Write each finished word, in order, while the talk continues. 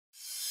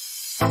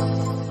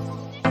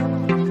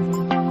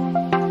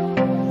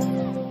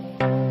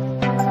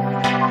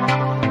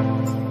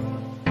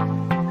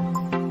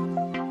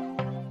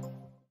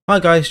Hi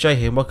guys, Jay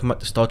here, welcome back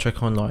to Star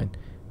Trek Online.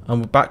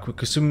 I'm back with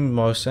Kasumi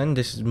Morrison.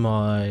 This is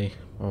my,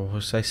 well,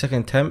 we'll say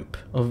second attempt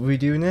of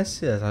redoing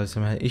this. Yeah, I have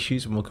some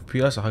issues with my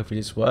computer, so hopefully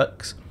this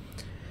works.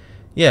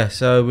 Yeah,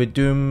 so we're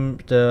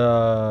doing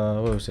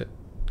the, what was it?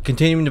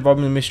 Continuing the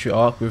Romulan mystery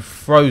arc with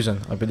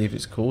Frozen, I believe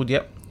it's called.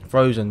 Yep,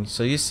 Frozen.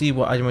 So you see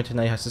what Admiral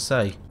Tanay has to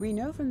say. We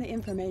know from the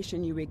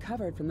information you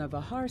recovered from the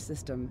Vahar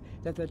system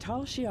that the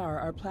Tal Shiar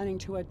are planning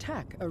to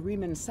attack a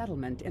Reman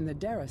settlement in the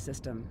Dara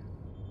system.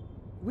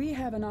 We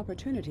have an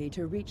opportunity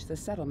to reach the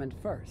settlement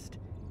first.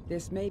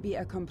 This may be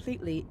a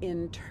completely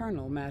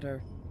internal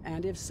matter,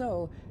 and if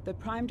so, the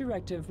Prime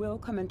Directive will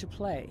come into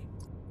play.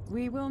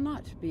 We will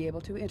not be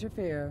able to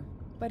interfere,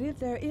 but if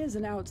there is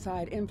an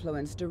outside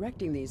influence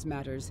directing these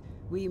matters,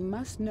 we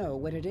must know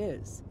what it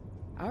is.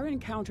 Our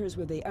encounters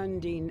with the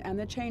Undine and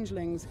the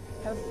Changelings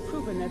have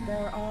proven that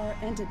there are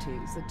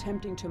entities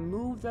attempting to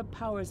move the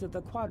powers of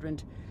the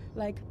Quadrant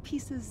like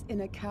pieces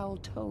in a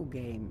cow-toe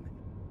game.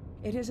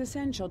 It is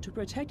essential to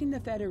protecting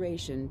the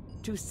Federation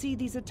to see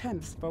these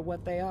attempts for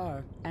what they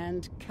are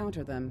and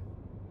counter them.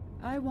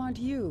 I want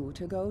you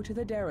to go to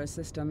the Dara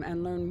system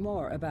and learn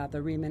more about the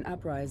Reman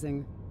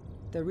uprising.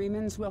 The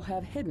Remans will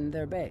have hidden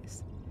their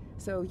base,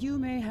 so you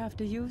may have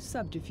to use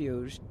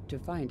subterfuge to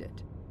find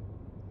it.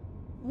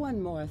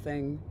 One more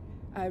thing.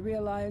 I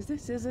realize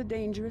this is a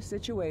dangerous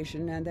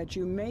situation and that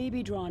you may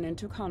be drawn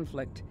into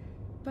conflict.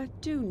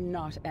 But do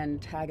not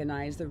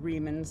antagonize the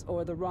Remans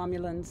or the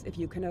Romulans if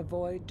you can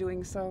avoid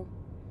doing so.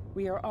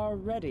 We are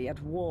already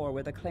at war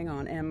with the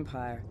Klingon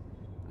Empire.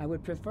 I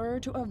would prefer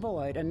to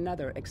avoid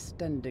another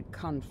extended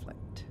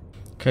conflict.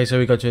 Okay, so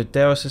we go to the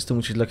Dara system,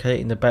 which is located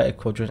in the Beta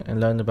Quadrant, and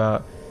learn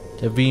about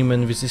the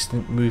Reman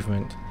resistant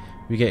movement.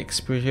 We get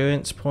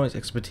experience points,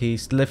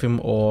 expertise, lithium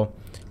ore,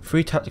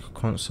 3 tactical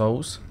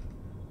consoles,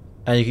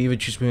 and you can either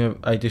choose between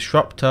a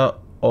disruptor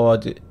or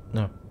a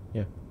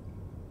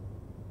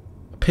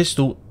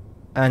pistol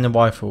and a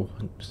rifle.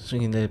 I'm just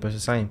thinking they're both the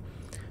same.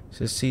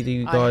 So see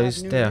you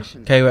guys there.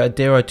 Okay, we're at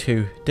Dara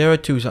 2. Dara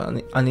 2 is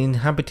an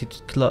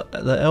uninhabited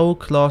the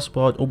L-class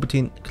world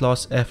orbiting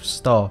class F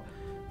star.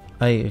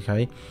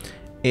 Okay.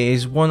 It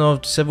is one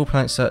of several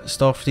planets that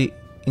Starfleet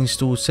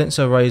installed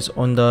sensor arrays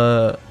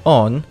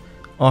on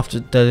after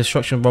the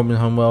destruction of Romulan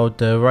homeworld.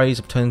 The arrays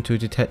are turned to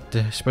detect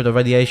the spread of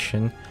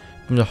radiation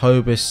from the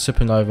Hobus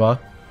supernova,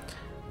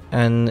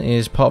 and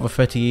is part of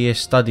a 30-year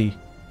study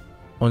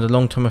on the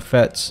long-term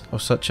effects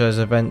of such as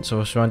events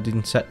or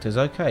surrounding sectors.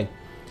 Okay,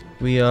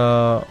 we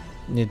are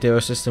near the Dara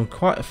system,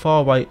 quite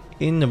far away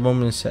in the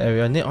Romulan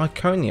area, near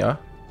Iconia.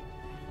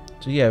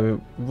 So yeah,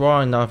 we're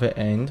right on the other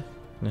end,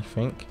 I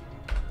think.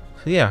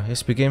 So yeah,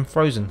 let's begin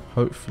Frozen.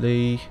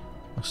 Hopefully,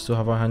 I still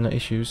have no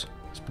issues.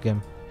 Let's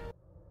begin.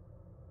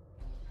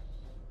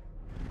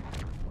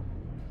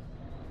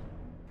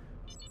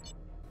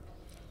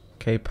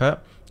 Okay,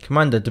 Pat.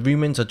 Commander, the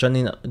Remans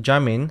are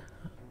jamming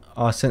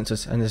our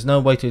sensors, and there's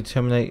no way to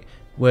determine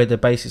where the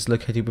base is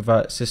located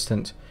without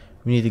assistance.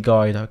 We need a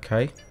guide.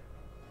 Okay.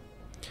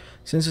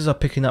 Sensors are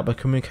picking up a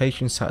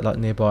communication satellite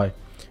nearby.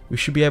 We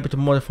should be able to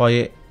modify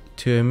it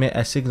to emit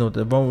a signal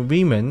that the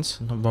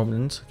Remans, not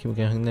Romulans, I keep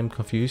getting them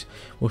confused,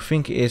 will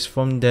think it is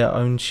from their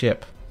own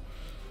ship.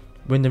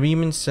 When the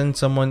Remans send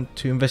someone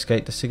to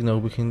investigate the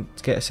signal, we can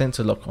get a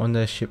sensor lock on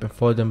their ship and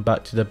follow them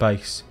back to the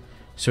base,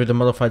 so to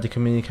modify the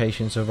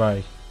communications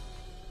array.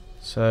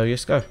 So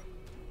let's go.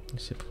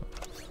 Let's see.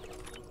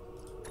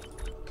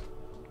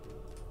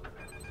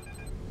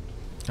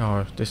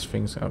 Oh, this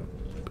thing's a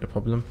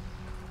problem.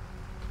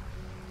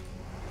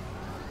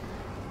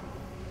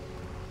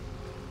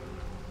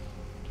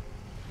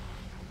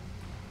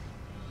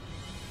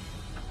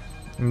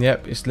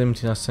 Yep, it's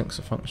limiting our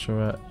sensor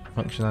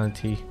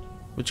functionality,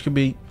 which could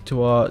be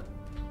to our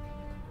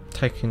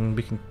taking.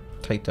 We can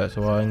take that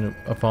to our own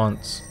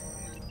advance.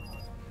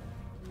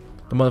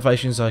 The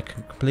modifications are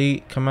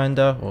complete,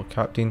 Commander or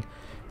Captain.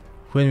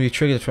 When we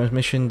trigger the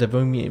transmission, the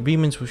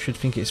Remans should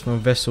think it's from a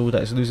vessel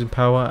that is losing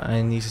power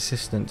and needs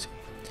assistance.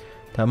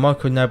 That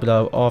micro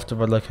nebula after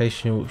the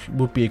location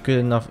would be good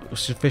enough,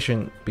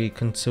 sufficient, be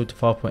concealed to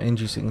fire point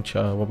energy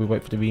signature while we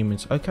wait for the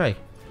Remans. Okay,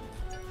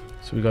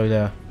 so we go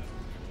there.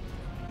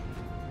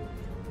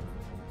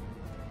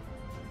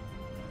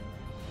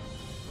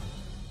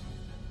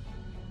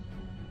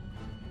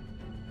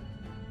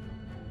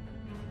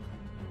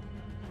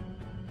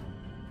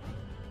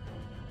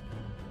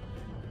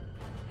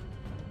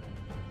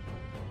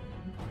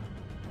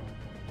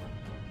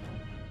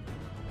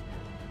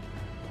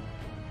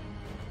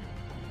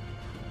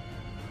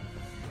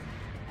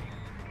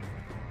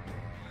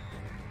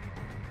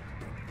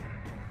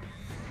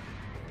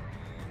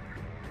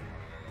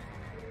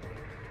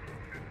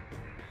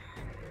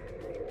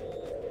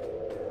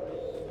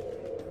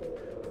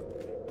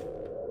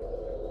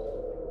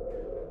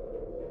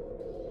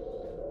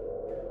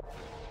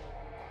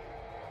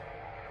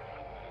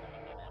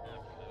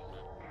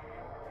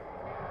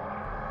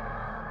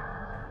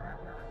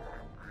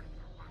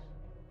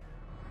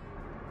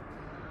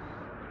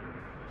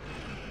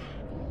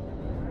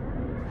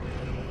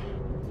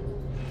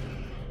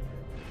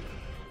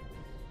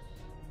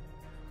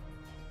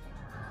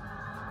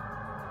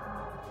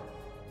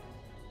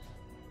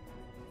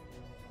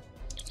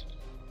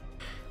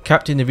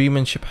 Captain, the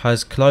Riemann ship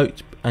has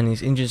cloaked and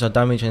his engines are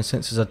damaged and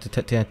sensors are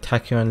detecting a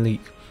tachyon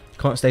leak.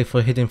 Can't stay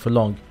hidden for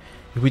long.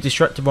 If we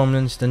distract the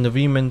Romulans, then the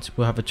Riemann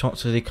will have a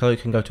chance to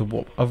decloak and go to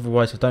warp.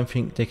 Otherwise, I don't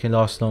think they can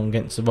last long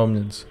against the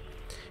Romulans.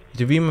 If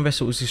the Riemann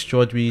vessel is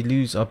destroyed, we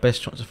lose our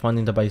best chance of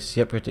finding the base.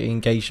 Yep, we have to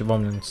engage the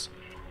Romulans.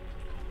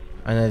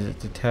 And then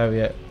the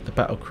Terrier, the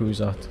battle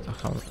cruiser. I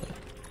can't remember.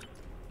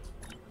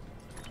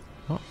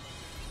 What?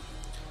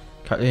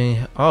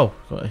 Captain. Oh,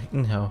 got an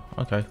inhale.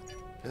 Okay.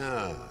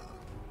 Ah,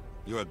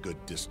 you're a good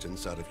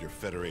distance out of your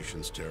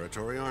Federation's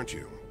territory, aren't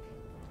you?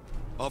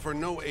 Offer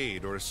no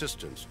aid or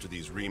assistance to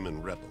these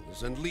Riemann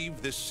rebels and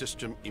leave this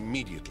system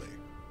immediately.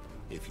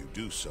 If you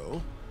do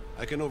so,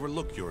 I can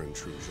overlook your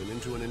intrusion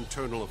into an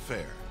internal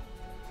affair.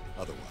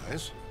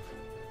 Otherwise,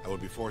 I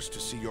would be forced to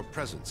see your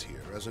presence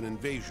here as an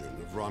invasion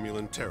of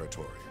Romulan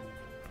territory.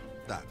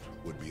 That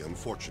would be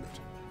unfortunate.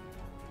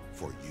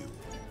 For you.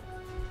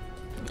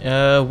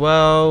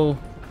 Well,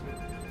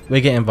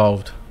 we get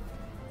involved.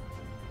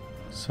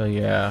 So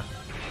yeah,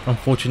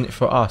 unfortunate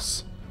for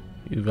us,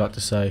 you'd like to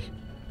say.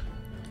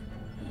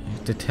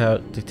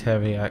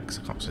 Deteriax,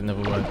 I can't say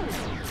another word.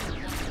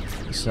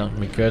 It's not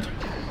gonna be good.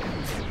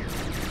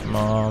 Come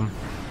on.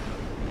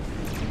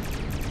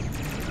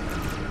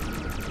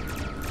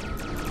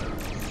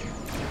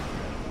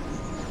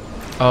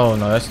 Oh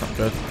no, that's not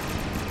good.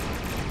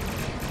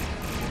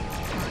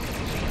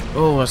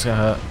 Oh, that's gonna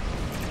hurt.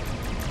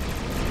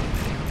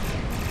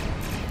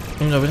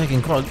 Even though we're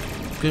taking quite a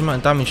good amount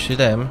of damage to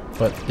them,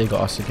 but they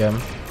got us again.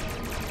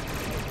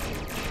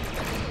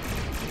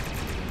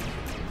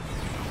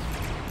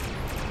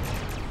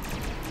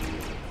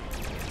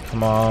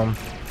 Come on.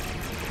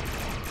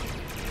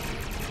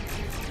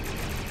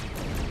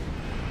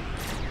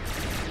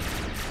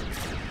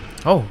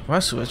 Oh,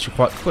 that's actually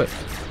quite quick.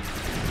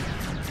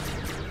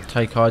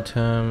 Take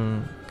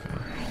item. Okay.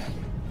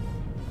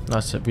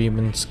 Nice that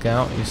Riemann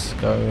Scout is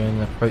go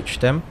and approach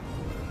them.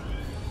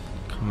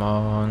 Come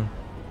on.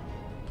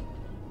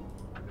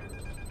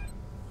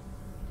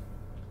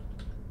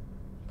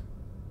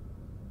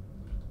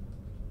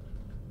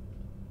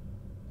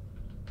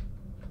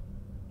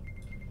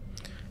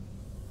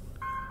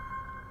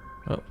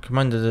 Oh,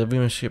 Commander, the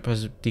Riemann ship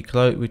has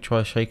decloaked. We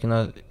try shaking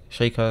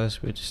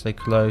us, we just stay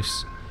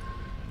close.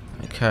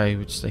 Okay,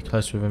 we just stay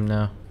close with him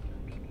now.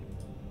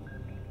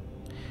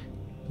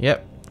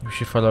 Yep, we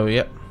should follow.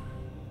 Yep.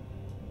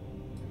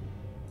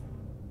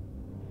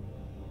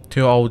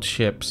 2 old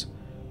ships.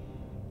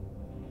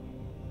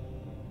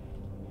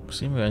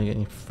 Seems we're only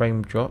getting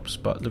frame drops,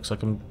 but looks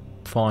like I'm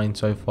fine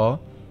so far.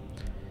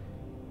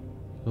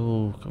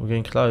 Ooh, we're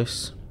getting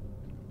close.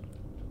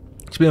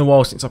 It's been a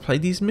while since I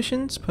played these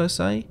missions per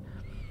se,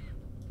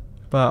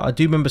 but I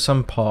do remember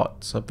some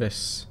parts of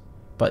this.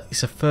 But it's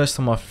the first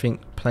time I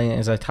think playing it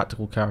as a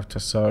tactical character,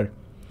 so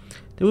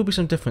there will be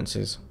some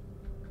differences.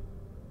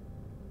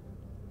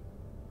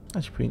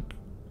 Actually, been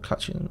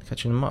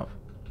catching them up.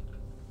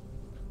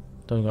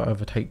 Don't gotta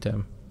overtake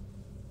them.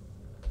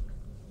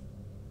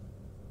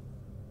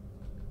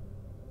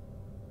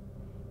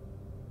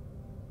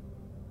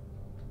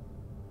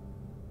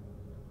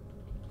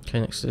 Okay,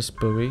 next to this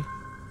buoy.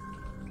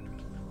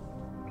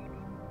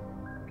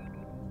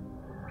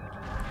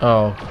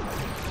 Oh.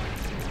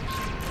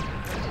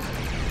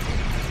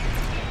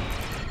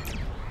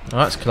 Oh,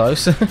 that's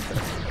close.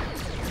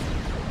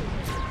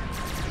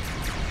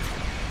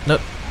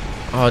 Nope.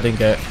 Oh, I didn't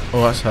get it.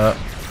 Oh, that's hurt.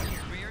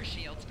 Rear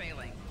shield's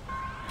failing.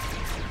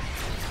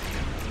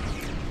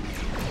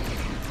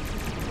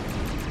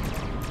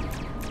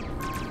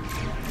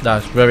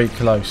 That's very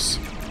close.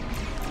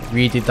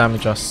 Really did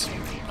damage us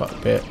quite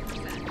a bit.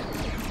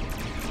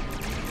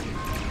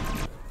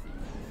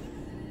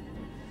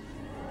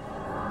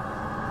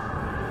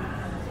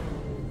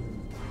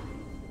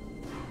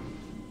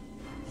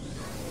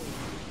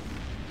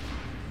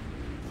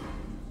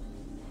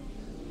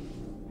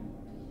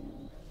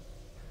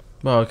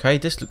 Well, okay,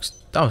 that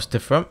was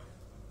different.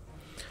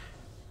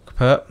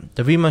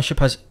 The Riemann ship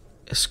has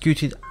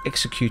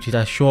executed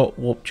a short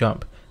warp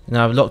jump, and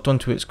I've locked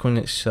onto its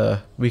coordinates,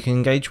 sir. We can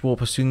engage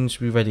warp as soon as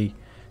we're ready.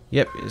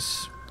 Yep,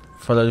 it's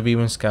follow the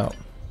Riemann Scout.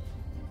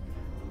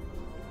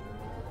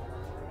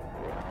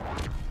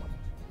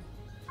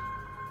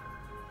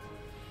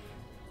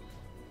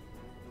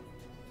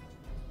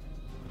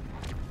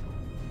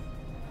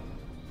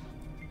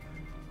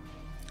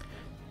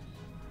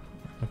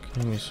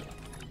 Okay,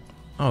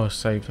 oh,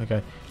 saved.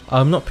 Okay,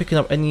 I'm not picking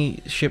up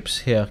any ships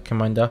here,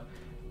 Commander,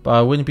 but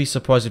I wouldn't be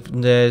surprised if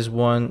there's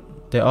one.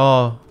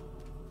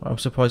 I'm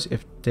surprised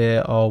if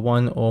there are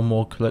one or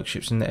more cloak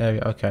ships in the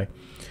area. Okay,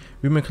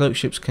 Riemann cloak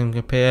ships can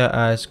appear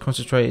as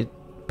concentrated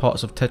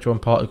parts of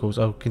Tetron particles.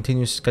 I'll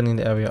continue scanning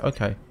the area.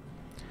 Okay,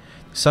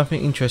 there's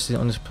something interesting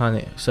on this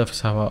planet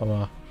surface.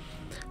 However,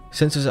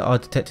 sensors are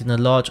detecting a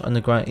large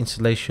underground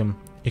installation.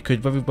 It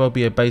could very well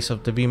be a base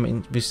of the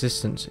Riemann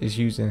resistance is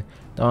using.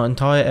 Our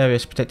entire area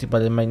is protected by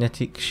the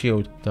magnetic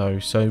shield though,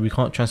 so we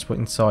can't transport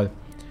inside.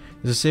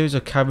 There's a series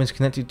of caverns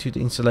connected to the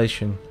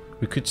installation.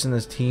 We could send a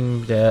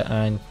team there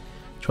and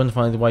try to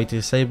find a way to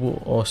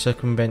disable or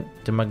circumvent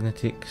the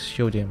magnetic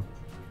shielding.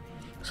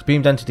 So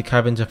beam down to the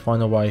cabin to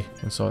find a way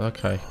inside.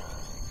 Okay.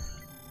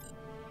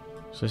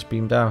 So let's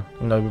beam down.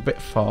 No, we're a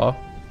bit far.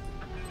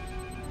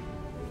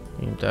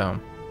 Beam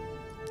down.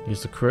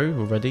 Here's the crew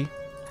already.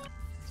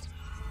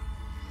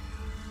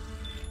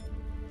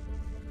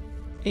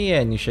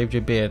 Ian, you shaved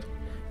your beard.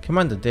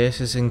 Commander,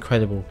 this is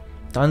incredible.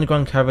 The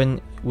underground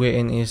cavern we're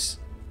in is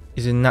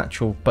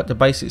unnatural, but the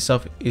base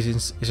itself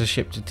is a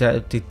ship to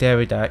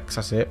Derridax,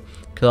 that's it,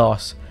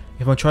 class.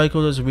 If my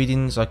tricorder's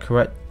readings are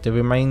correct, the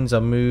remains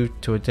are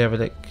moved to a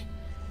derelict.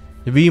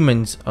 The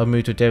remnants are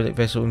moved to a derelict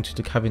vessel into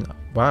the cabin.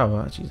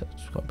 Wow, actually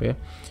that's got to be it.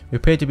 We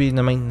appear to be in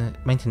the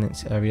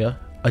maintenance area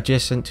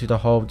adjacent to the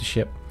hull of the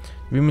ship.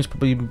 The remnants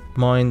probably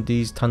mined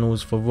these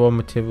tunnels for raw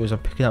materials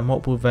and picking up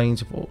multiple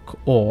veins of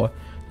ore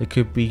that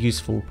could be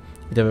useful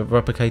if they were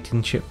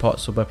replicating ship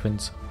parts or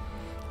weapons.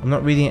 I'm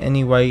not reading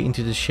any way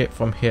into the ship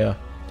from here,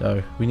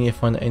 though. We need to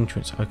find the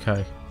entrance.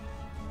 Okay.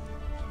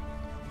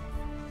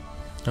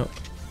 Oh.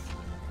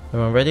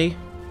 Everyone ready?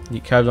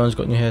 Caroline's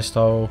got new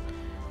hairstyle.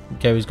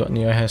 Gary's got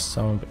new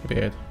hairstyle and a bit of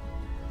beard.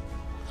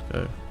 Let's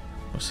go.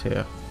 What's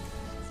here?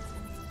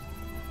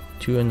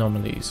 2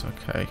 anomalies.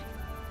 Okay.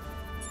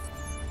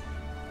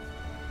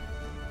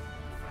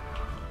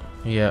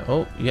 Yeah.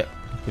 Oh, yeah.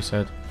 Like we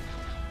said.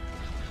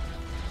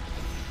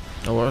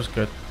 Oh, that was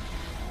good.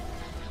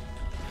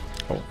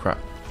 Oh, crap.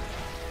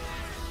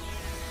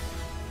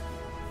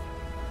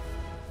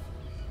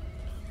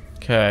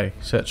 Okay,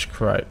 search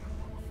crate.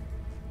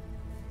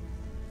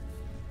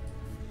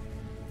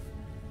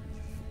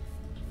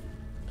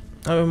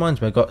 That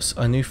reminds me, I got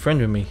a new friend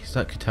with me, so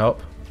that could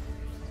help.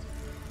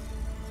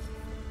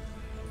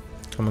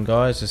 Come on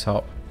guys, let's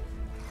help.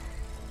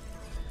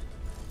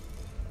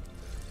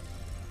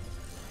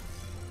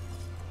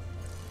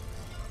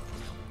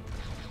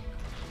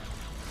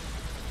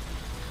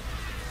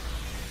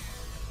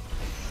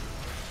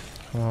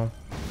 Come on.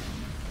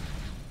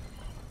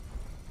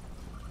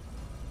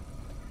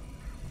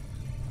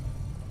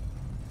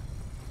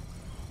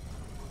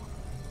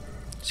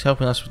 It's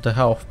helping us with the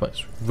health, but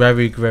it's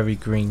very, very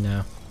green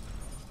now.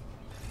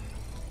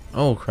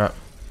 Oh crap.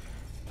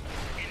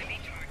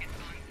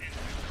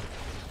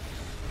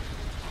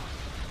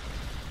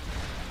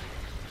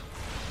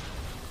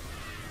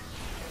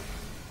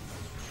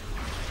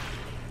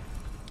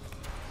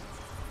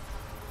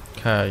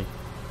 Okay.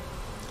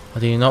 I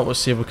do not what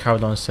Silver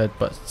Caroline said,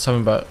 but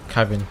something about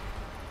cabin.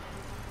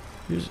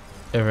 Who's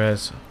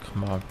Erez?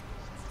 Come on.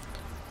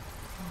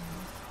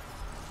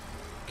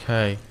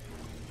 Okay.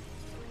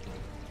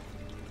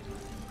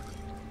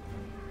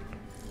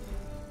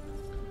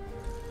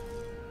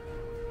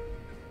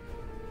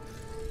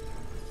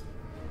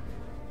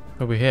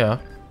 Over here.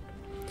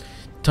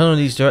 The tunnel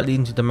leads directly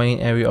into the main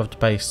area of the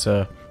base,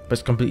 sir, but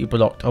it's completely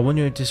blocked. I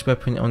wonder if this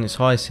weapon on its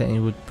highest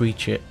setting would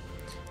breach it.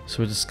 So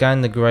we'll just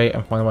scan the grate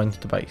and find a way into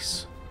the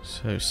base.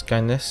 So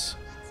scan this.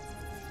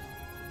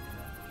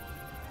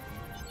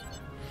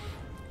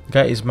 The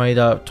gate is made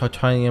of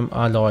titanium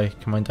alloy,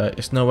 Commander.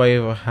 It's no way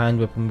of a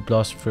hand weapon will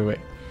blast through it.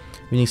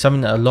 We need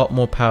something that a lot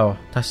more power.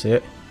 That's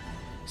it.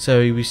 So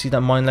we see that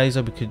mine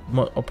laser. We could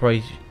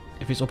operate.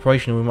 If it's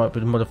operational, we might be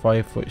able to modify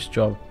it for its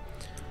job.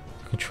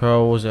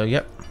 Controls.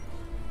 Yep.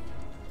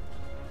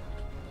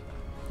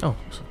 Oh,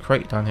 there's a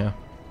crate down here.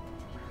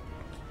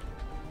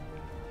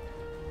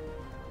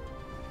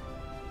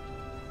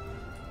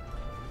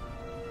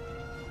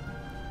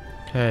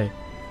 Okay,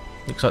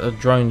 looks like the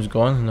drone's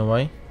gone in a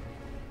way.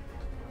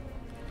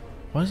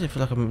 Why does it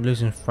feel like I'm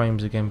losing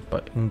frames again,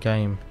 but in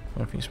game?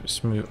 I think it's a bit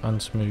smooth,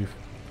 unsmooth.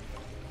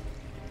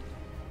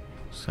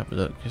 Let's have a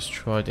look. Let's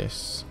try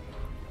this.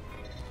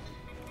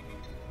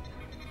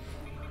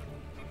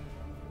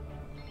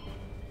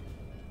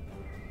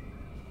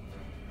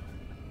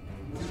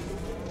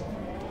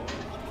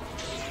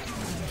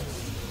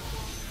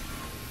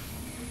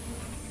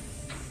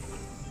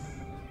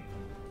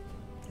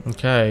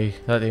 Okay,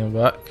 that didn't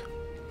work.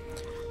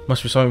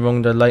 Must be something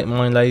wrong with the late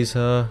mine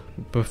laser.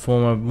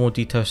 Perform a more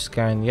detailed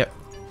scan. Yep.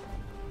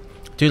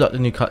 I do like the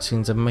new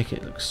cutscenes and make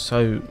it look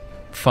so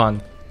funny.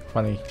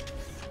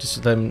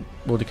 Just them,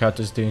 all the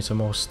characters doing some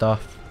more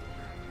stuff.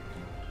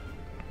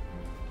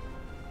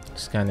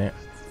 Scan it.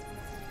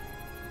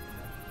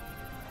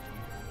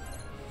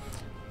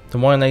 The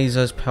mine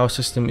laser's power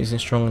system isn't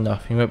strong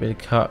enough. You won't be able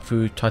to cut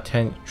through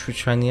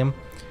titanium.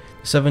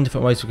 There's 7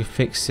 different ways we can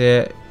fix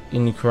it.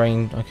 In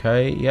Ukraine,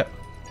 okay, yep.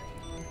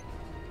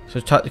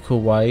 So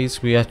tactical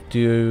ways, we have to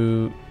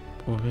do.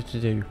 What do we have to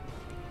do?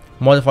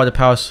 Modify the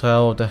power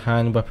cell of the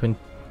hand weapon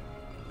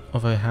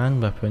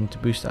to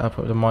boost the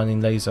output of the mining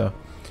laser.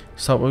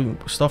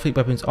 Starfleet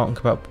weapons aren't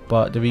compatible,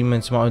 but the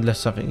remnants might have left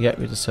something. Yet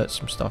we have to search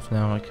some stuff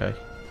now. Okay.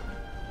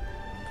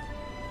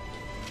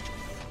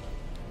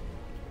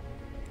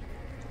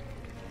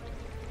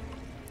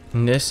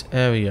 In this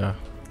area,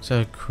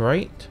 so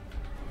great.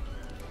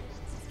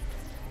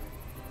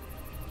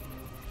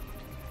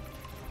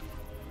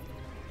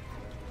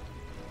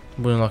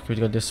 Wouldn't like if we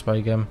go this way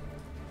again.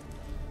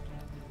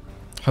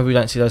 Hope we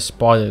don't see those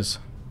spiders.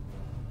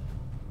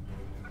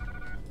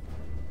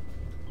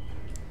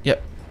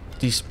 Yep,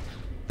 these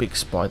big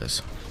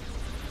spiders.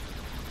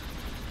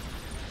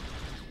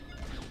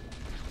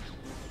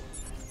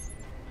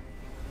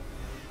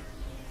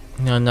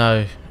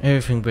 No,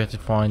 everything we have to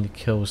find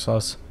kills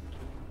us.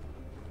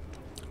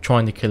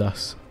 Trying to kill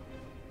us.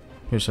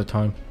 Here's the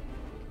time.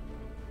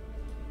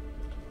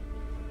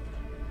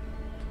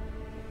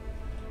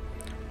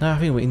 No, I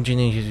think we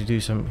engineered you to do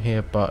something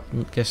here, but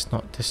I guess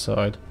not this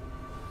side.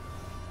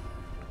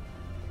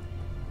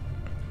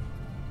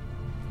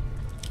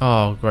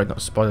 Oh great,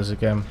 not spiders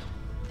again.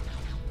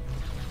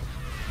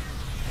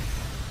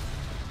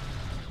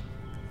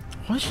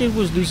 Why is she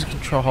always losing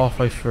control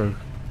halfway through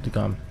the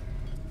gun?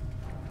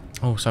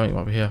 Oh, something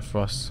might be here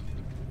for us.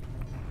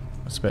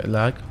 That's a bit of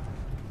lag.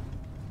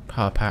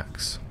 Power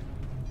packs.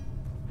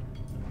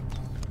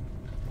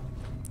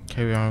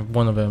 Okay, we are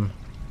one of them.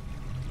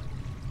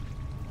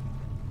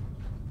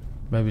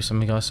 Maybe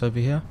something else over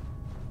here.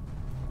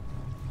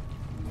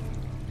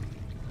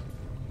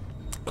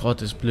 God,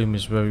 this bloom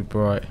is very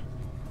bright.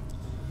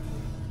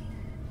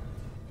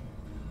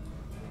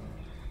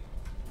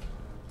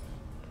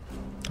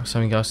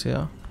 Something else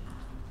here.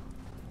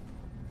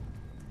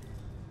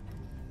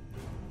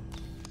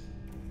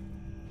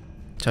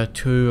 So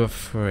 2 of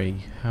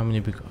 3. How many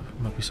we got?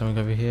 Might be something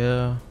over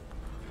here.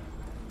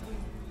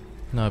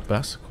 No, but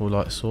that's a cool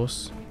light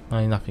source.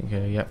 No, nothing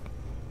here. Yep.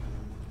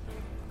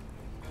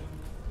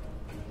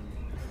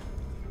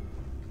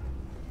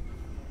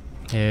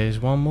 Here's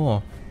one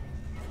more.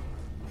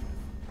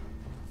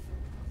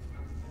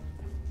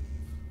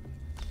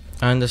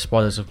 And the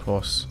spiders, of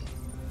course.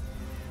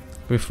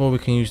 Before we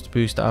can use the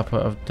boost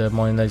output of the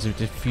mining laser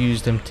to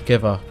fuse them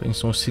together, but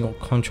install a single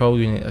control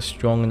unit that's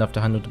strong enough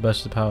to handle the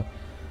burst of power.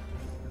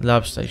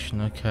 Lab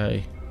station,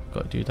 okay.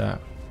 Got to do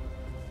that.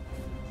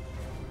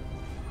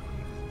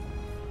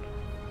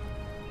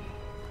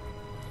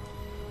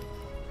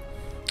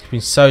 It's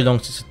been so long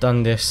since I've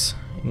done this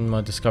in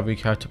my Discovery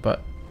character,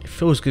 but it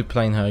feels good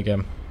playing her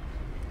again.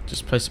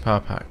 Just place the power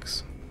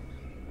packs.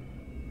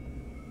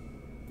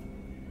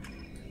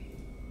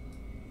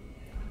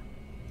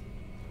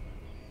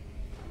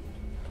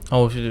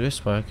 Oh, we should do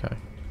this way, okay.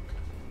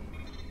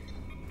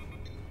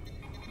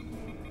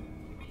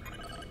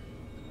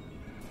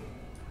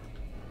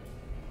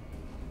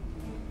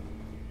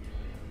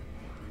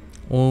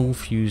 All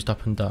fused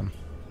up and done.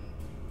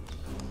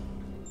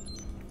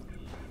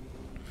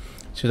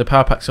 So the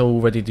power packs are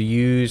all ready to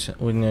use.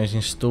 All we need is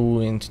install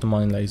into the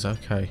mining laser,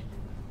 okay.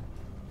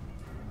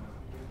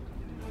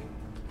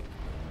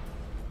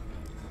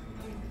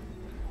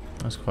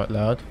 That's quite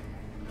loud.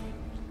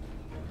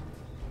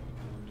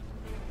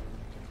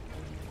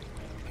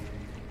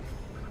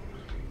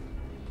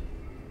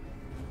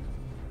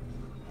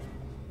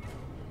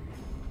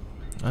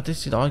 I did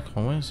see the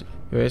icon, where is it?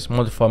 Here it is,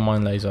 modify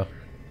mine laser.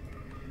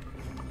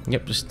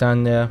 Yep, just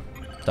stand there.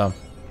 Done.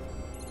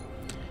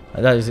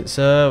 And that is it,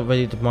 sir.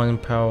 Ready to mining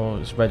power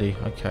is ready.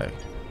 Okay.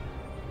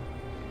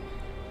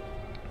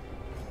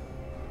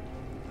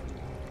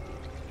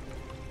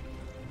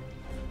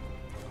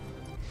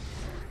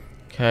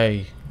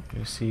 Okay.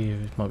 Let's see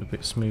if it might be a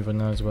bit smoother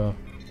now as well.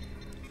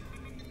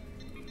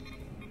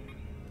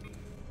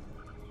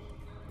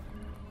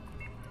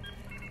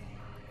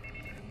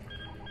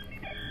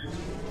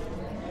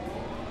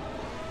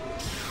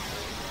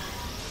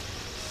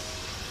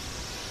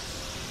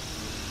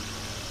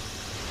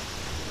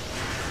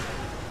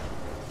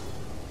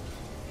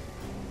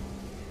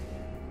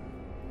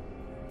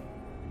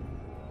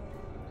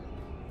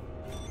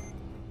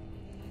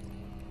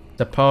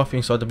 The path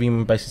inside the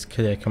Reman base is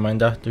clear,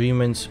 Commander. The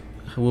Remans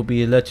will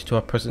be alerted to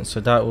our presence, so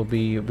that will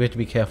be. We have to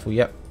be careful.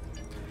 Yep.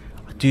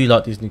 I do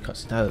like these new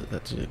cuts.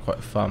 That's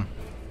quite fun.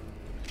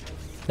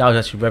 That was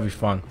actually very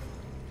fun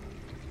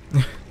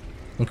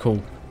and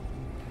cool.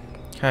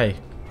 Okay.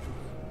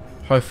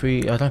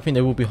 Hopefully, I don't think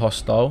they will be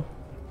hostile.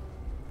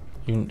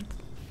 Even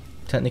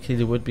technically,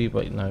 they would be,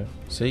 but no.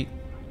 See.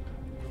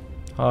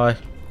 Hi.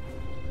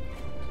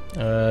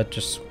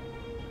 Just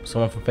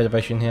someone from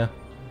Federation here.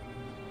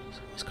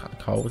 It's kind of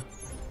cold.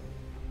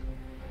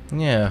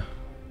 Yeah.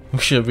 We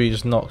should have really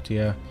just knocked,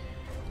 yeah.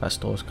 That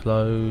door's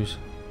closed.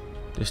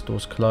 This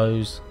door's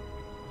closed.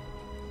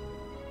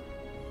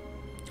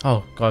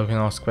 Oh, God, we can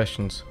ask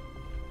questions.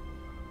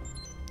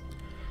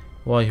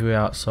 Why are you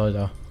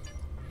outsider?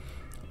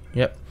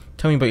 Yep.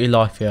 Tell me about your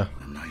life here.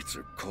 The nights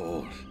are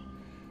cold,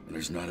 and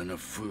there's not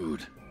enough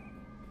food.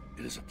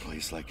 It is a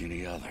place like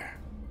any other.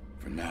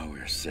 For now we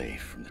are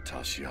safe from the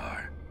Tal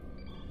Shiar,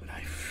 but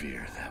I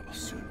fear that will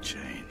soon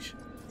change.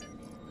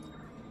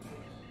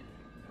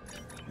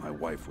 My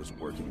wife was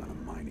working on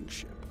a mining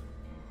ship.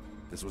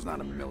 This was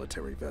not a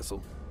military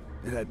vessel.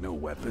 It had no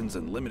weapons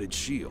and limited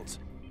shields.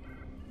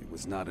 It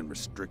was not in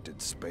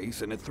restricted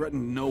space, and it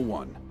threatened no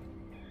one.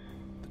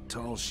 The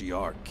Tal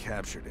Shiar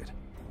captured it,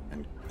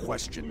 and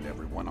questioned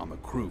everyone on the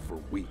crew for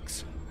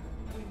weeks.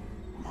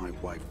 My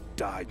wife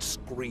died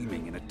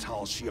screaming in a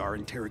Tal Shiar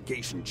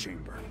interrogation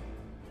chamber.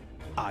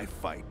 I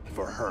fight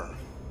for her.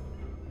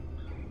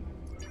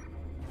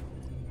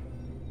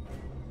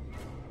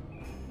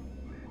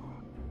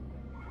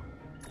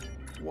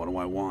 What do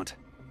I want?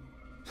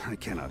 I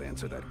cannot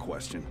answer that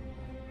question.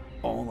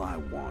 All I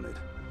wanted,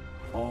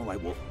 all I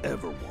will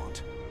ever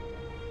want,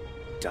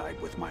 died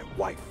with my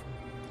wife.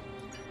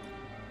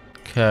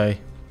 Okay.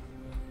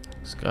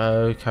 Let's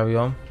go, carry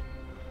on.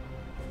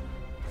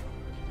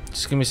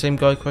 Just give me the same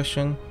guy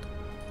question.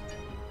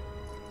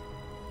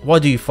 Why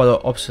do you follow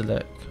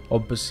Obselec?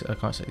 I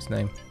can't say his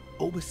name.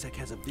 Obselec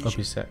has a vision.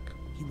 Obselec.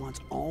 He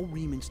wants all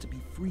Remans to be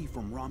free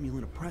from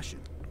Romulan oppression.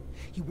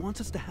 He wants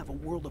us to have a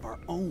world of our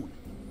own,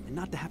 and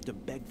not to have to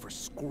beg for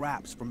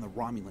scraps from the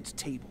Romulans'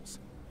 tables.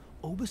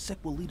 Obselec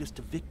will lead us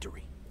to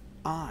victory.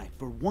 I,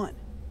 for one,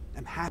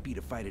 am happy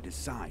to fight at his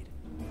side.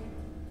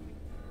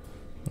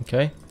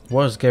 Okay.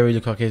 Why does Gary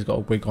look like he's got a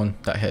wig on,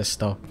 that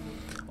hairstyle?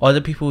 Are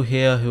there people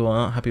here who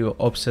aren't happy with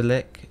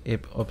Obselec? I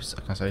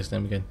can't say his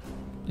name again.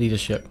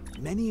 Leadership.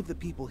 Many of the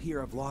people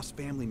here have lost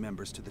family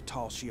members to the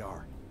Tal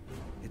Shiar.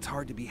 It's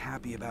hard to be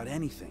happy about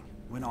anything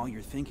when all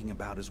you're thinking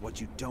about is what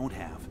you don't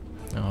have.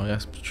 Oh,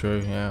 that's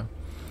true, yeah.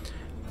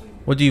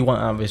 What do you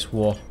want out of this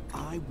war?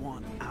 I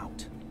want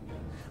out.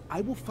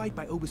 I will fight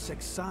by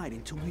Obesek's side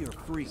until we are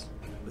free.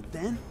 But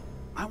then,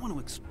 I want to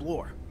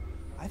explore.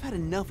 I've had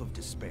enough of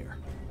despair.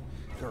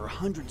 There are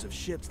hundreds of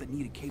ships that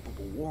need a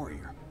capable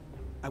warrior.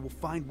 I will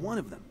find one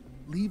of them,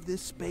 leave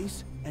this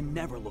space, and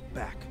never look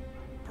back.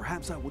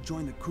 Perhaps I will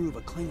join the crew of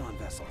a Klingon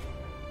vessel.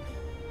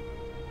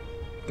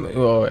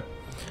 Wait.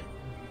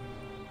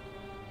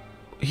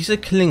 He's a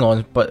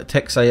Klingon, but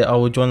text say I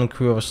will join the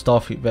crew of a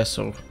Starfleet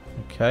vessel.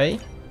 Okay.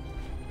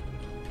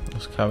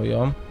 Let's carry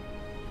on.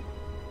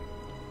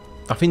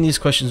 I think these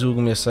questions are all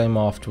going to be the same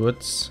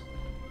afterwards.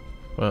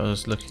 Well,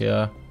 let's look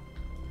here.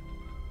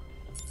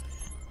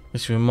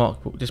 This is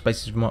remarkable. This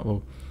base is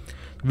remarkable.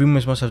 The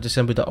Romans must have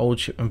disassembled the old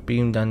ship and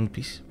beamed down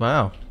pieces.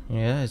 Wow.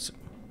 Yeah, it's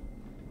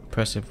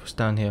impressive. What's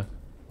down here?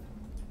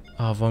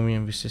 Ah,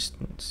 Romulan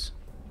resistance.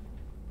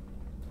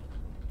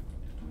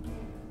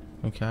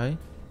 Okay.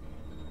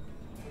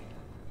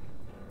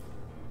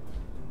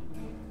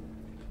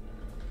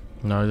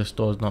 No, this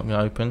door's not going to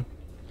open.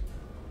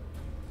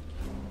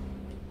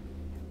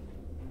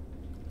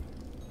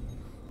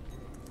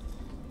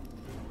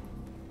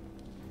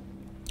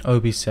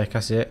 Obselec,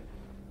 that's it.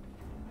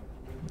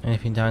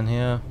 Anything down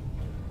here?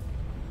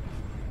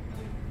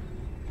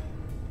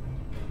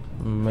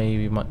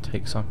 Maybe we might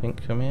take something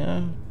from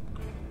here.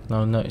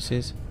 No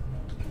notices.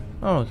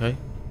 Oh, okay.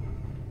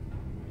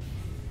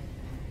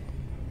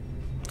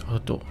 Oh,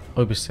 door.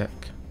 Obselec.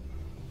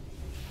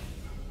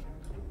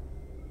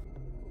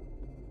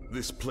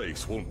 This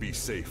place won't be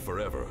safe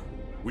forever.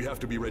 We have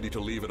to be ready to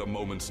leave at a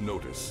moment's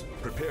notice.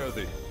 Prepare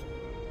the...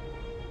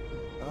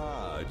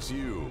 Ah, it's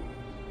you.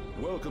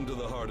 Welcome to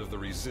the heart of the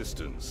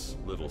Resistance,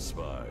 little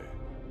spy.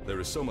 There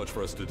is so much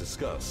for us to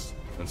discuss,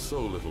 and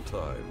so little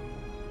time.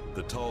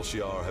 The Tal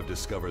Shiar have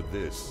discovered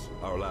this,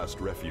 our last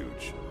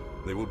refuge.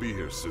 They will be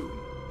here soon,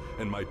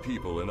 and my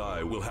people and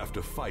I will have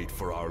to fight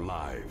for our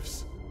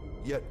lives.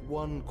 Yet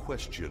one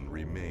question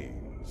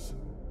remains.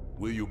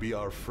 Will you be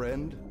our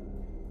friend,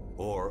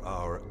 or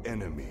our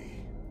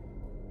enemy?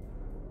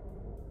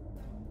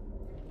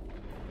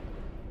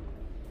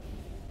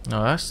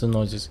 Oh, that's the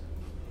noises.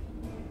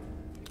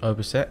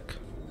 Obselec.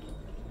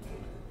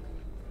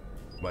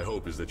 My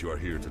hope is that you are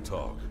here to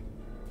talk,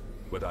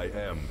 but I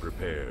am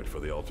prepared for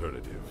the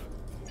alternative.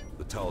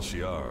 The Tal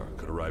Shiar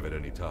could arrive at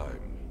any time.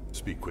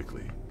 Speak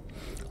quickly.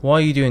 Why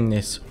are you doing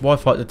this? Why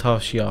fight the Tal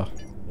Shiar?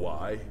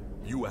 Why?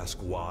 You ask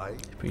why?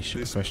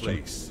 This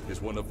place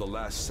is one of the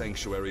last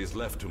sanctuaries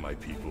left to my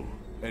people,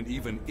 and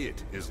even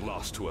it is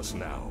lost to us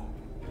now.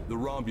 The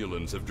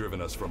Romulans have driven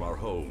us from our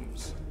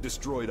homes,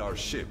 destroyed our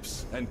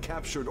ships, and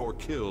captured or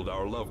killed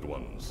our loved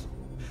ones.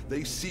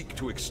 They seek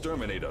to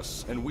exterminate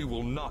us, and we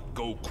will not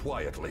go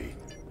quietly.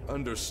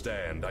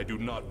 Understand, I do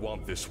not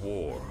want this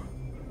war.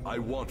 I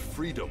want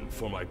freedom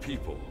for my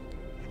people.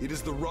 It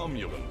is the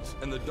Romulans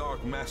and the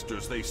Dark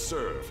Masters they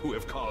serve who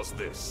have caused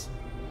this.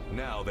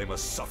 Now they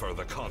must suffer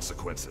the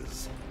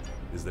consequences.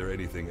 Is there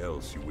anything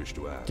else you wish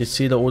to ask? Did you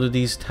see the order of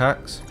these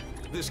attacks?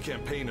 This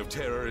campaign of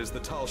terror is the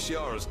Tal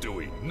Shiar's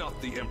doing,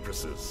 not the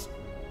Empress's.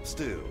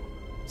 Still,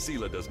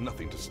 Sela does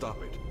nothing to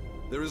stop it.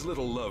 There is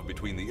little love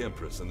between the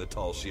Empress and the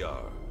Tal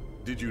Shiar.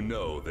 Did you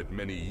know that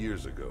many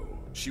years ago,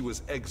 she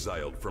was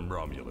exiled from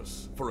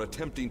Romulus for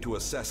attempting to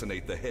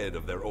assassinate the head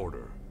of their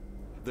order?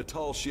 The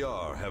Tal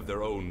Shiar have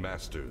their own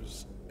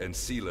masters, and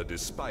Sela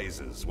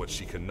despises what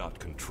she cannot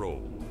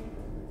control.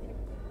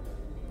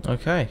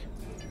 Okay.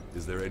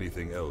 Is there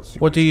anything else?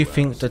 What do you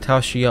think the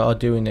Tal Shiar are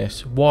doing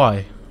this?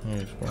 Why?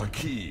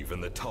 Hakiv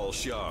and the Tal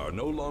Shiar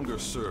no longer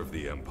serve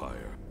the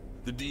Empire.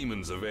 The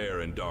demons of air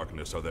and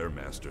darkness are their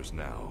masters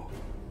now.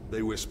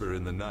 They whisper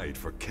in the night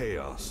for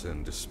chaos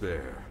and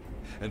despair,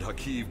 and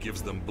Hakiv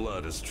gives them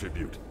blood as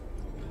tribute.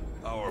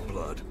 Our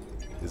blood.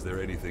 Is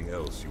there anything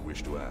else you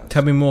wish to ask?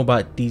 Tell me more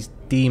about these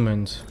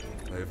demons.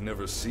 I have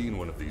never seen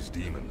one of these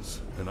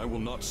demons, and I will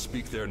not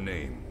speak their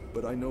name,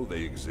 but I know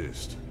they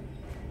exist.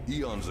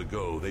 Eons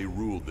ago, they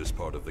ruled this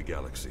part of the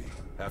galaxy.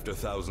 After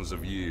thousands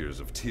of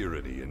years of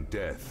tyranny and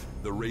death,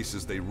 the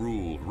races they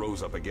ruled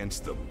rose up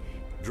against them,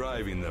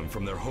 driving them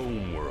from their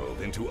home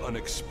world into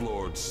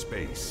unexplored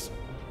space.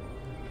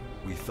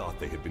 We thought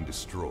they had been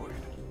destroyed.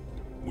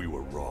 We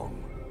were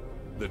wrong.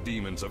 The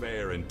demons of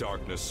air and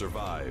darkness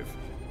survive,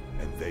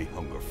 and they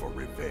hunger for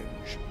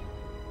revenge.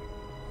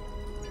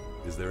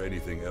 Is there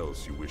anything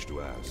else you wish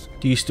to ask?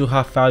 Do you still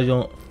have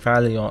Therion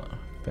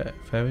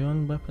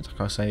weapons? I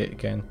can't say it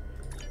again.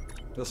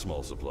 A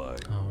small supply.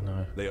 Oh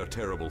no. They are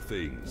terrible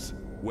things.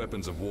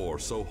 Weapons of war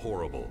so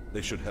horrible,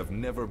 they should have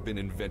never been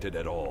invented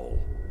at all.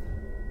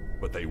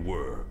 But they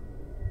were.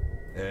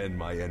 And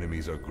my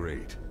enemies are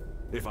great.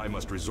 If I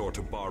must resort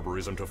to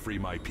barbarism to free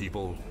my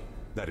people,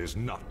 that is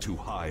not too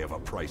high of a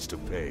price to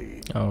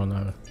pay. Oh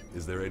no.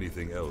 Is there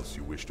anything else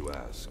you wish to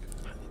ask?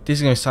 This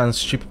is going to sound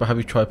stupid, but have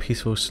you tried a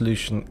peaceful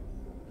solution?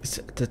 It's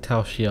the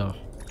Tal Shiar.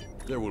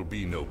 There will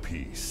be no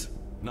peace.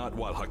 Not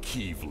while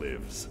Hakiv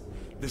lives.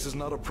 This is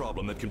not a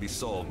problem that can be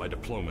solved by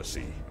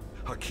diplomacy.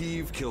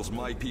 Hakiv kills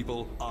my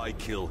people, I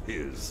kill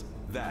his.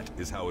 That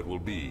is how it will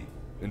be,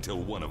 until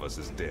one of us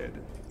is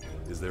dead.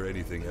 Is there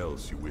anything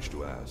else you wish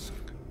to ask?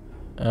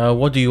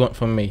 What do you want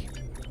from me?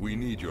 We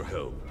need your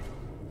help.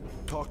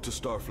 Talk to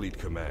Starfleet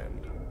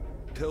Command.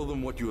 Tell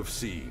them what you have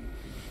seen.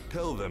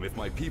 Tell them if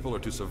my people are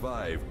to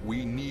survive,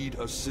 we need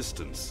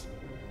assistance.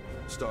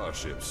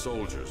 Starships,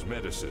 soldiers,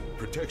 medicine,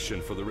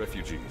 protection for the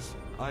refugees.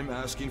 I'm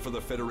asking for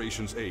the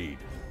Federation's aid.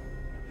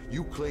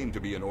 You claim to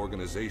be an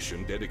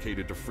organization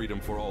dedicated to freedom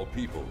for all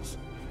peoples.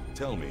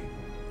 Tell me,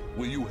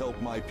 will you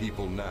help my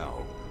people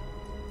now?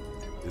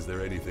 Is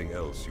there anything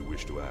else you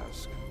wish to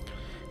ask?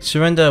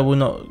 Surrender will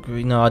not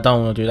agree. No, I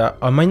don't want to do that.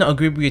 I may not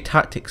agree with your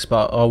tactics,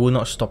 but I will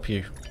not stop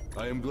you.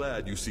 I am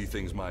glad you see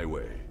things my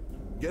way.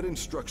 Get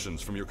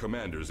instructions from your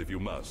commanders if you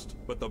must,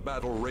 but the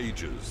battle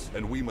rages,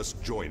 and we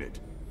must join it.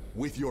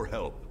 With your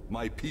help,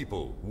 my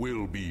people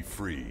will be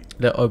free.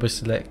 Let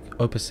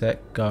Obasek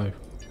go.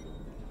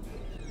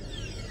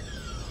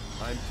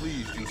 I'm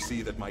pleased you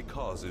see that my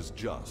cause is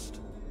just.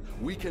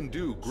 We can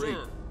do great...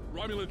 Sir,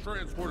 Romulan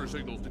transporter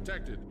signals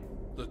detected.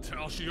 The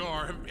Tal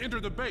Shiar have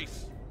entered the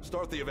base.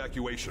 Start the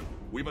evacuation.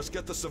 We must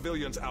get the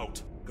civilians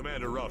out.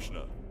 Commander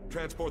Roshna,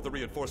 transport the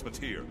reinforcements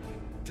here.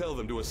 Tell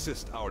them to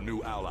assist our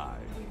new ally.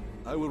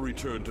 I will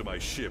return to my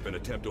ship and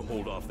attempt to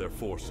hold off their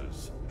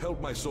forces.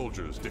 Help my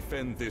soldiers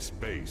defend this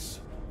base.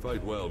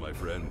 Fight well, my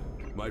friend.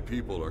 My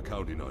people are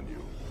counting on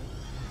you.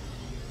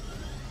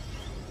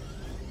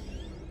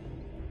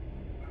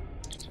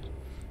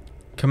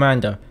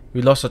 Commander,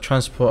 we lost a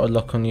transporter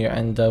lock on you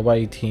and the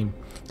away team.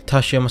 The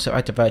Tal Shiar must have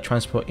activated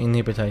transport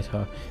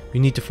inhibitor. We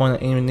need to find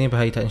an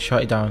inhibitor and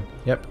shut it down.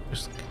 Yep,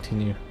 just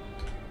continue.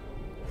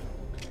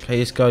 Okay,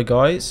 let's go,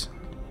 guys.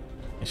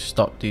 Let's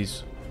stop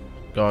these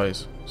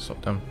guys.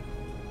 Stop them.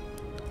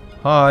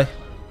 Hi.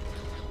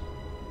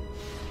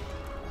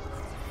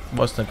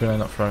 What's the grenade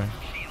not throwing?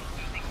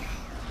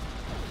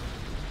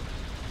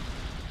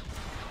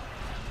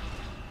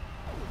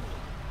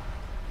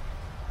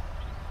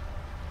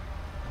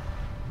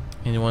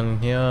 Anyone in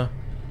here?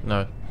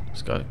 No.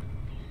 Let's go.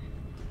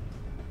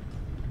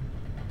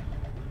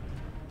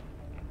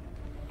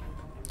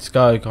 Let's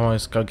go. Come on,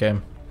 let's go get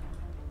him.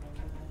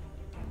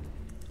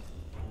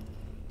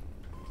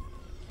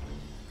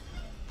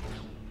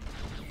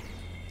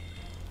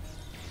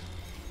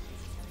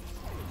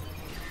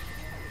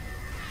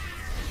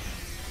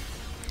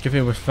 Give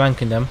him with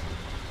flanking them.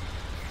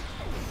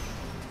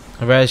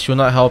 Rez, you're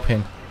not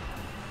helping.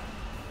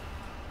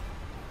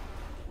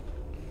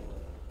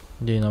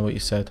 Do you know what you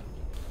said?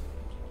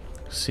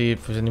 See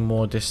if there's any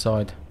more this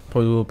side.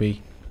 Probably will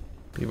be.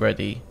 Be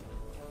ready.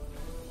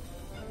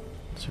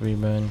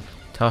 Cerebron.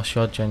 Tal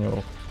Shiar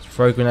General.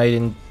 Throw grenade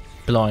in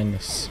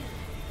blindness.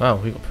 Wow,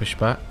 we got pushed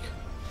back.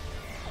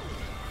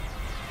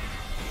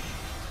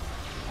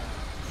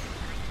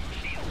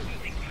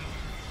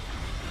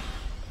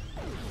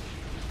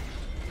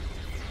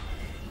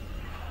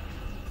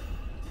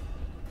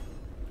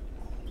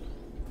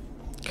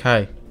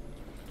 Okay.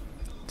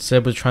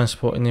 Disable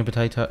transport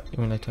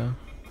inhibitor.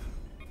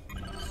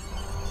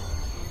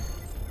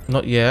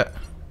 Not yet.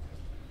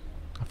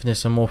 I think there's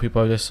some more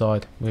people over this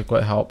side. We've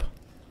got help.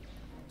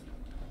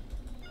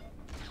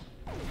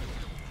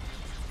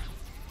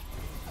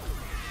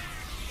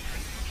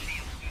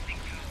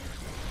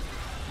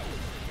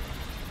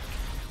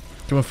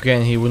 Don't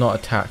forget he will not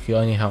attack, he'll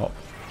only help.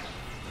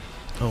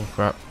 Oh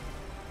crap.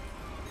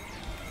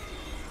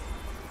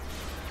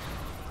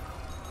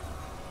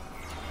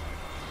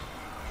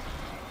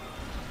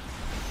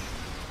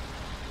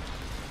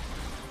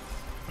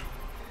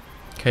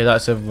 Okay,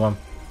 that's everyone.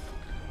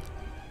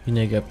 You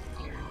need to get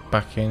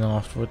back in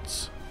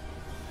afterwards.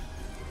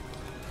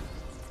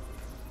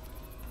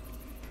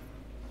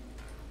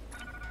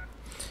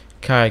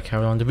 Okay,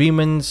 carry on. The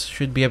Remans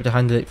should be able to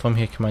handle it from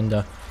here,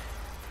 Commander.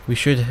 We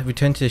should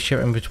return to the ship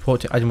and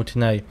report to Admiral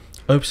Tenay.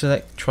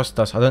 Obselec, trust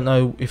us. I don't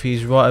know if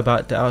he's right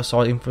about the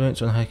outside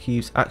influence on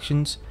Hakiv's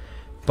actions,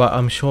 but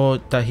I'm sure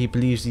that he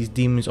believes these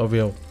demons are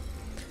real.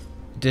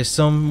 There's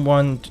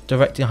someone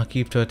directing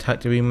Hakiv to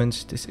attack the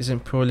Remans. This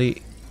isn't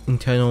purely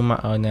internal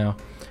matter now,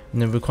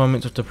 and the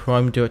requirements of the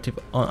Prime Directive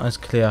aren't as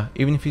clear.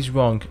 Even if he's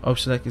wrong,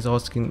 Obselec is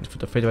asking for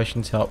the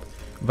Federation's help.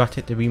 Without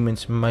it, the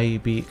Remans may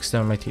be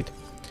exterminated.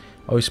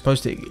 Are we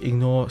supposed to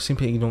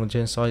simply ignore the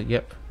genocide?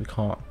 Yep, we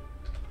can't.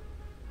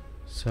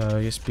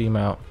 So just beam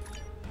out.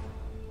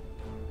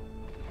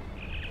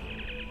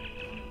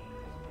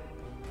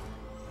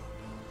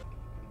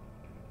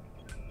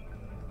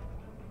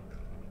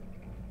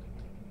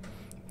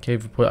 Okay,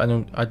 report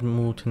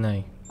Admiral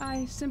Tanay.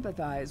 I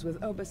sympathize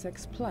with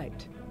Obasek's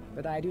plight,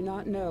 but I do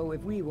not know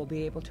if we will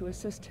be able to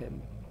assist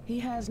him. He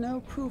has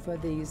no proof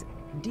of these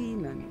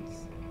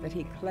demons that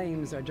he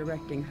claims are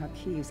directing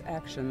Haki's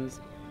actions.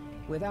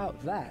 Without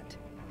that,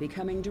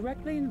 becoming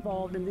directly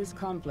involved in this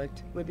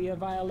conflict would be a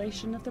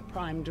violation of the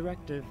Prime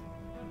Directive.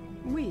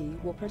 We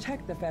will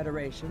protect the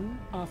Federation,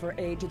 offer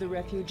aid to the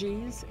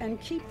refugees, and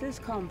keep this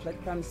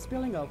conflict from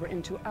spilling over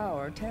into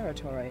our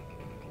territory.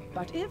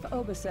 But if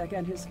Obasek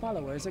and his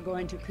followers are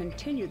going to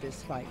continue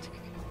this fight,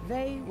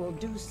 they will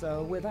do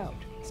so without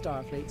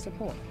Starfleet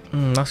support.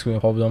 That's going to be a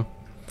problem.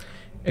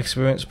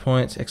 Experience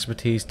points,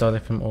 expertise,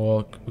 dialect from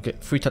org. We'll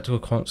get 3 tactical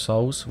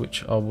consoles,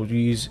 which I will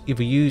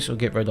either use or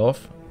get rid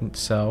of and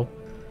sell.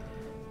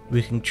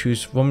 We can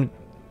choose from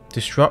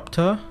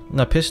disruptor,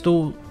 no,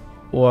 pistol,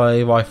 or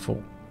a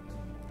rifle.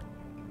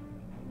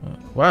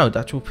 Wow, the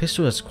actual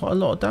pistol has quite a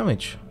lot of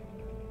damage.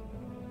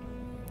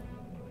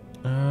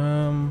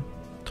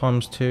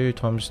 Times 2.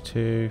 Cover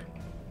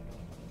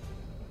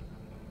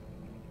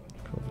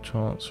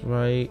chance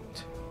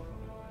rate.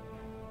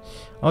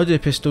 I'll do a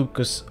pistol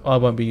because I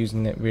won't be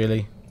using it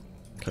really.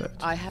 Correct.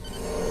 I have.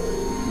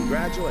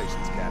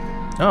 Congratulations,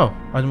 Captain. Oh,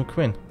 Admiral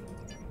Quinn.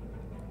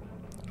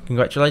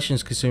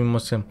 Congratulations, consuming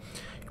Muslim.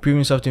 You've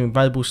proven yourself to be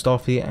valuable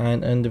Starfleet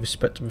and earned the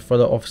respect of your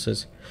fellow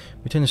officers.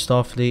 Return to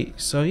Starfleet.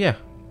 So yeah,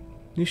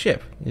 new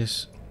ship.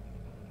 Yes,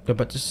 go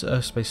back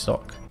to space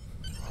stock.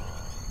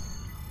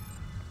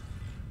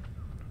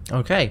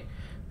 Okay,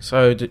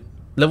 so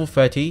level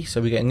 30. So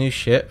we get a new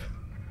ship.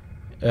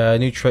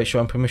 New trait shot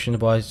and permission to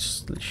buy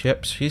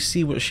ships. You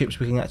see what ships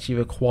we can actually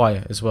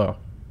acquire as well.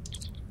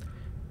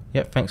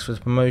 Yep, thanks for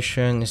the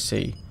promotion. Let's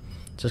see.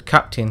 So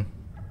captain.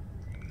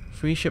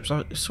 3 ships.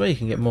 I swear you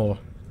can get more.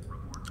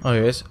 Oh,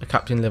 here it is. A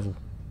captain level.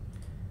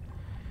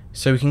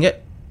 So we can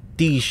get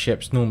these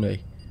ships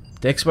normally.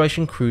 The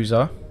exploration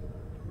cruiser,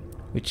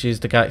 which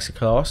is the Galaxy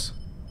class.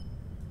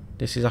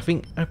 This is, I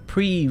think, a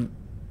pre-refit.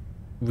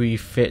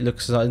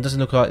 Looks like it doesn't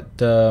look like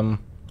the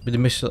with the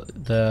missile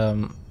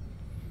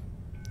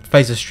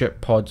phaser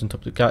strip pods on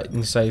top of the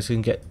Galaxy, so you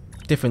can get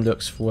different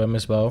looks for them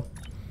as well.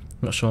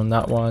 I'm not sure on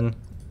that one.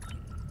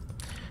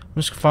 I'm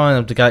just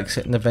finding the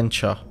Galaxy and the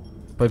Venture.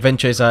 But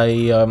Venture is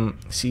a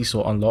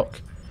seesaw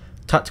unlock.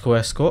 Tactical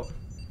escort,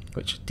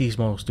 which these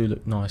models do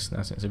look nice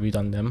now since they've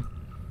redone them.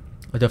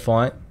 A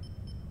Defiant,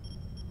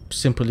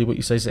 simply what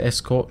you say is an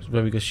escort,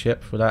 very good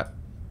ship for that.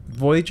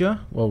 Voyager,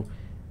 well,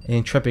 an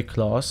Intrepid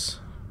class,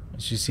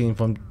 as you've seen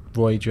from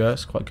Voyager,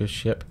 it's quite a good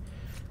ship.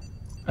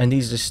 And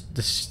these are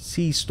the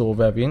Sea Store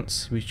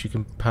variants, which you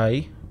can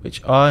pay,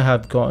 which I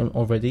have gotten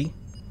already.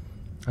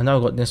 I know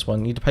I've got this one.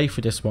 You need to pay for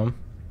this one,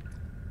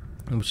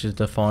 which is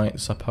the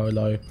Defiant,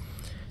 Apollo.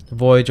 The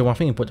Voyager one, I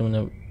think you put them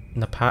in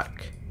the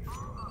pack.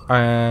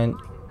 And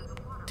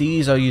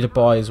these are you to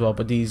buy as well,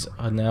 but these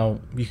are now,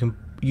 you can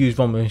use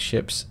Romulan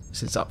ships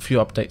since a few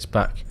updates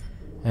back.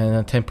 And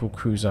a Temporal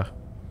Cruiser.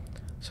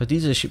 So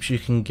these are the ships you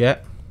can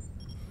get.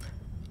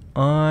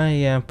 I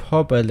am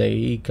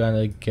probably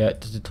gonna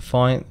get the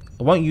Defiant.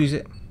 I won't use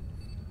it.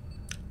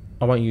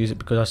 I won't use it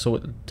because I saw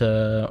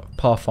the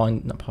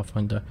Pathfinder, not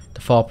Pathfinder,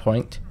 the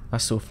Farpoint.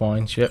 That's still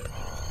fine ship.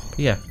 But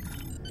yeah,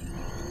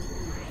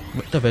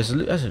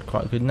 that's a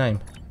quite a good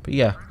name. But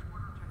yeah,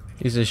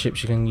 these are the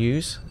ships you can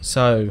use.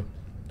 So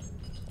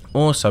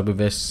also with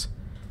this,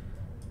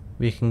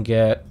 we can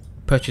get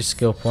purchase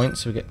skill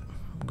points. So we get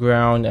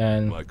ground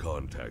and my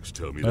contacts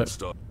tell me that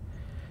stuff.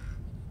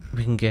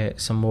 We can get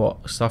some more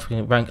stuff. We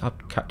can rank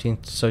up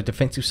captain. So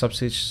defensive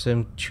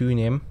subsystem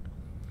tune-in.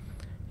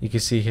 You can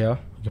see here.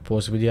 You can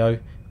pause the video.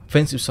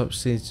 Offensive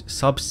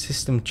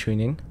subsystem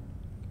tuning.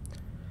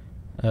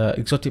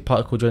 Exotic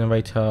particle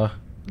generator.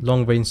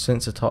 Long-range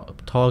sensor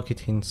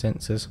targeting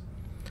sensors.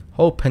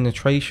 Hull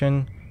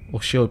penetration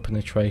or shield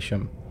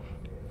penetration.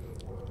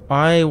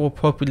 I will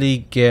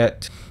probably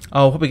get.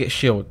 I'll probably get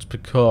shields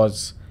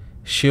because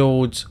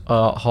shields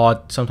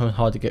are sometimes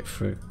hard to get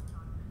through.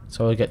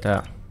 So I'll get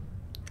that.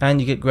 And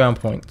you get ground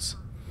points,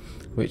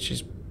 which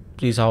is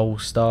these whole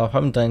stuff. I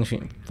haven't done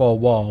anything for a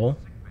while,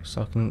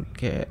 so I can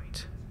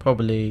get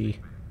probably.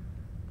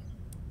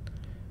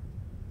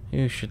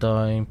 Who should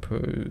I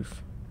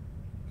improve?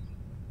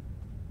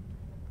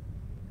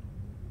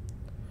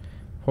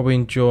 Probably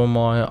endure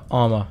my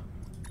armor.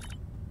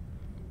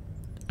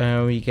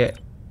 And we get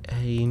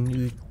a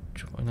new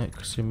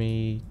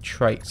me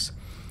traits.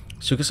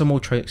 So we get some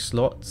more trait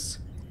slots.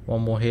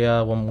 One more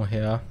here, one more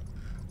here.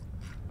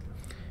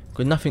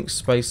 Got nothing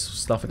space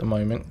stuff at the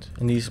moment,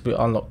 and these will be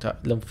unlocked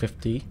at level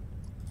 50.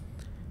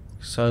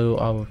 So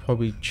I will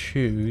probably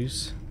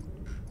choose.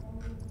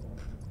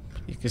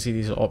 You can see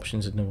these are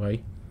options in the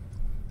way.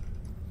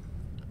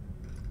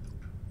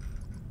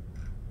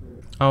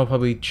 I'll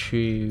probably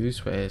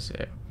choose. Where is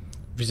it?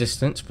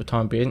 Resistance for the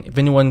time being. If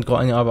anyone's got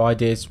any other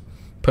ideas,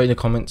 put in the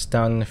comments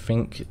down. I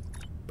think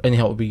any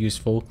help would be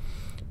useful.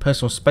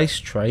 Personal space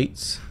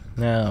traits.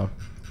 Now,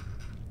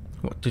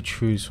 what to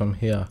choose from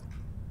here?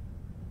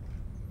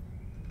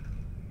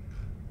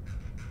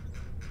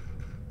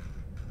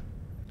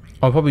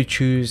 I'll probably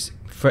choose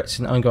threats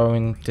and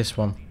ongoing this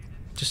one.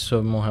 just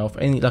for more health.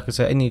 Like I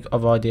said, any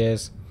other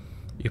ideas,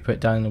 you put it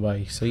down in the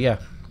way. So yeah,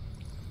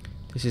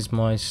 this is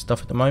my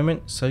stuff at the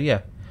moment. So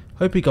yeah,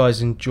 hope you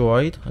guys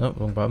enjoyed. Oh,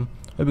 wrong button.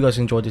 Hope you guys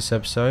enjoyed this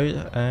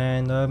episode,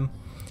 and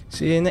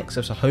see you in the next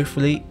episode.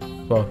 Hopefully,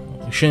 well,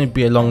 it shouldn't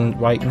be a long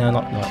wait now,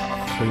 not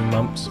like 3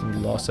 months from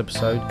the last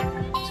episode.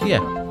 So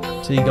yeah,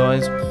 see you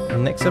guys in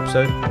the next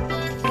episode.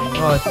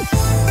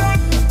 Bye.